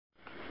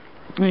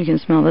You can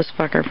smell this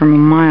fucker from a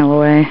mile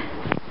away.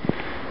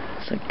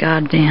 It's a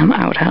goddamn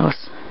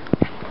outhouse.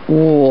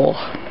 Ooh.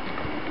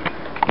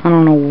 I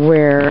don't know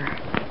where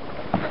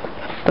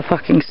the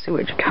fucking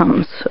sewage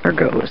comes or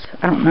goes.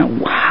 I don't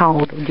know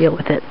how they deal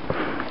with it.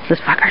 This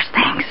fucker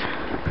stinks.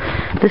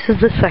 This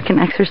is the second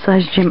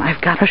exercise gym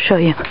I've got to show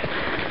you.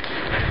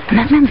 And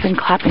that man's been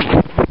clapping.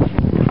 I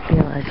didn't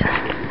realize.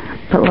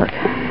 But look.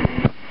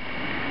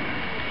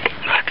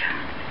 Look.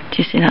 Do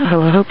you see that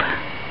hula hoop?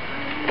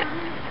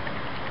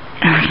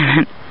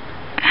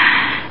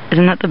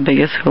 Isn't that the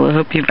biggest hula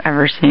hoop you've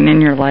ever seen in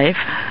your life?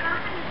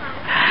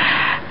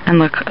 And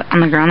look,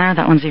 on the ground there,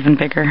 that one's even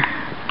bigger.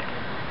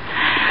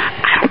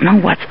 I don't know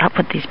what's up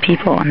with these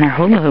people and their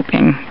hula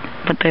hooping,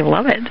 but they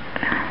love it.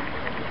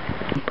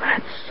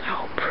 But it's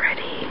so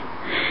pretty.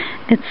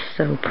 It's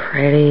so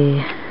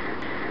pretty.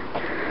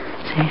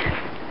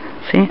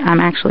 See, I'm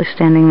actually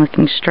standing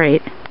looking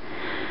straight.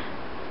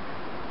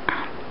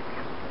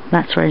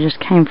 That's where I just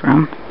came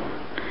from.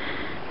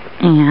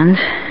 And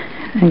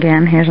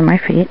again, here's my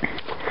feet.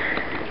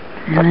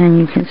 And then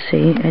you can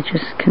see it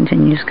just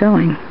continues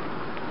going.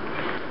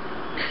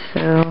 So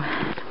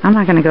I'm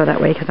not going to go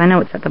that way because I know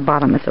it's at the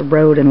bottom. It's a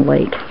road and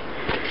lake.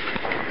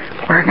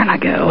 We're going to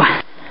go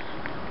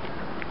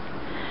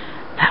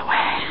that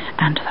way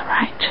and to the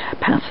right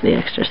past the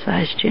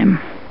exercise gym.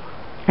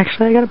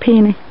 Actually, I got a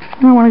peony.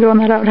 I don't want to go in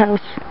that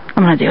outhouse.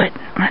 I'm going to do it.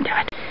 I'm going to do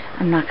it.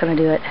 I'm not going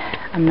to do it.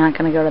 I'm not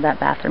going to go to that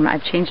bathroom.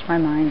 I've changed my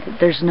mind.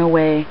 There's no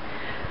way.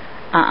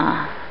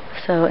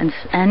 So,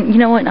 and you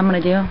know what I'm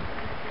going to do?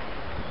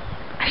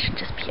 I should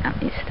just pee on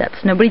these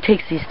steps. Nobody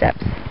takes these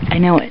steps. I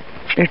know it.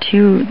 They're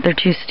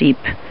too steep.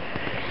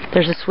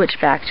 There's a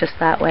switchback just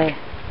that way.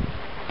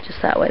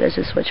 Just that way. There's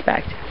a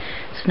switchback.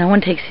 So no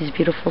one takes these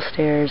beautiful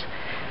stairs.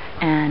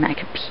 And I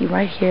could pee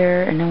right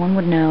here and no one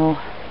would know.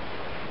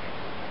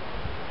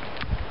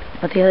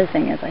 But the other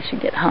thing is I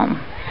should get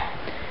home.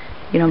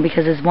 You know,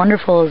 because as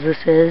wonderful as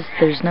this is,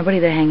 there's nobody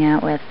to hang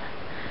out with.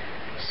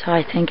 So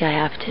I think I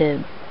have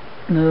to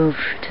move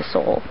to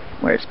Seoul,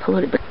 where it's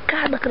polluted. But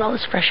God, look at all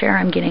this fresh air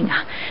I'm getting.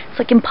 It's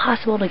like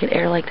impossible to get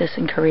air like this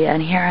in Korea.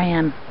 And here I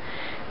am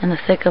in the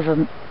thick of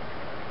a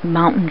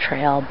mountain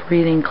trail,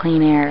 breathing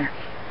clean air.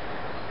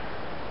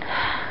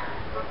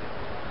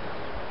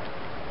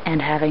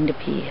 And having to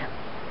pee.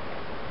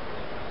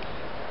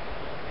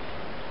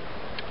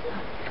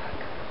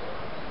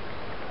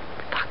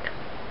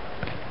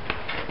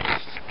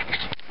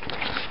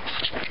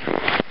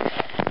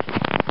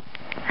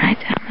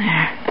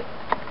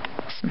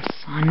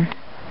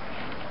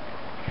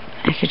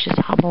 I could just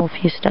hobble a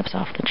few steps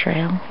off the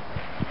trail.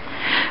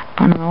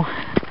 Oh no.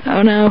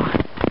 Oh no.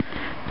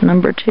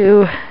 Number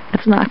 2.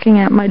 It's knocking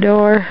at my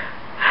door.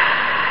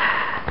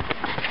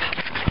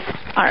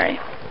 Alright.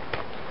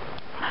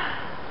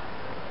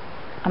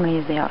 I'm gonna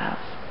use the outhouse.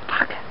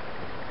 Fuck.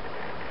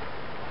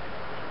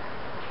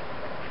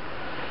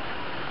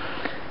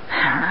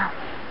 I don't know.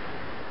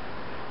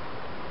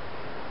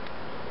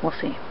 We'll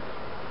see.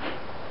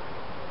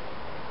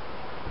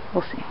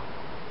 We'll see.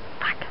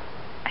 Fuck.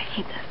 I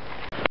hate this.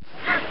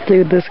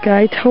 Dude, this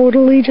guy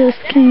totally just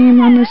came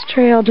on this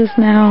trail just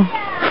now.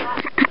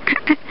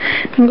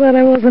 I'm glad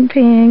I wasn't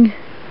peeing.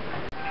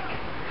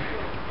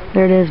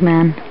 There it is,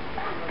 man.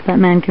 That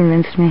man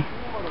convinced me.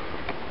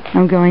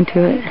 I'm going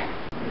to it.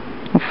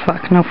 Oh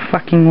fuck, no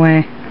fucking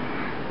way.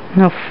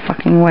 No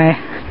fucking way.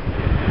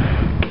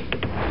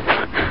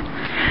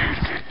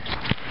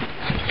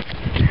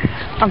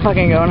 I'm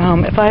fucking going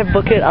home. If I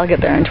book it, I'll get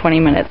there in 20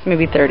 minutes,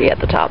 maybe 30 at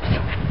the tops.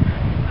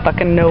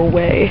 Fucking no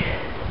way.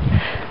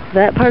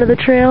 That part of the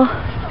trail,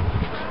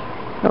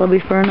 that'll be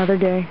for another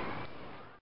day.